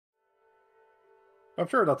I'm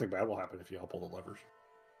sure nothing bad will happen if you all pull the levers.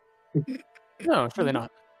 No, surely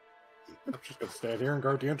not. I'm just going to stand here and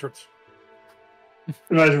guard the entrance.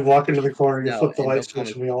 Imagine walking to the corner, you No, flip the and light don't call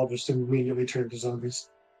switch, me- and we all just immediately turn to zombies.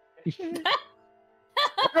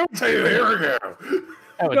 Don't say here we go.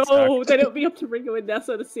 That would No, suck. then it'll be up to Ringo and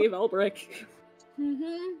Nessa to save Albrecht.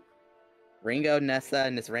 Ringo, Nessa,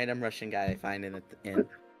 and this random Russian guy I find in the inn.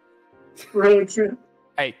 Road trip.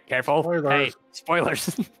 Hey, careful. Spoilers. Hey,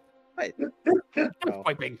 spoilers. Wait. Oh.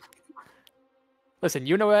 Wiping. Listen,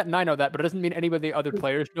 you know that, and I know that, but it doesn't mean any of the other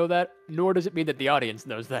players know that, nor does it mean that the audience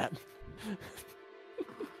knows that.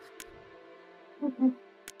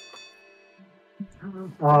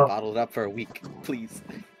 Bottled up for a week, please.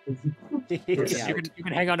 Listen, you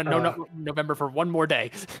can hang on to November for one more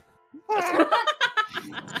day.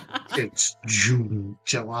 It's June,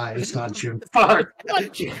 July. It's not June. Fuck.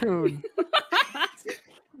 Not June.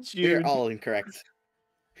 You're all incorrect.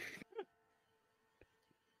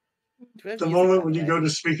 Do we have The music, moment by when the you way? go to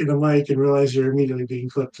speak in the mic and realize you're immediately being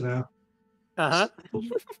clipped now.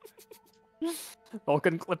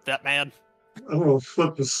 Vulcan, clip that, man. Oh,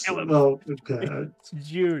 flip this. Kill him. Oh, okay. It's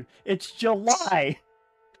June. It's July.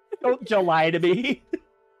 Don't July to me.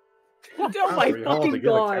 Oh my We all have to fucking get a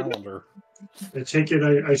god. calendar. I take it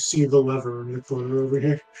I see the lever in the corner over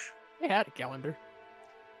here. I had a calendar.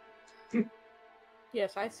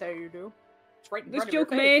 Yes, I say you do. It's right in This front of your joke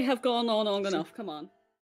face. may have gone on long enough, come on.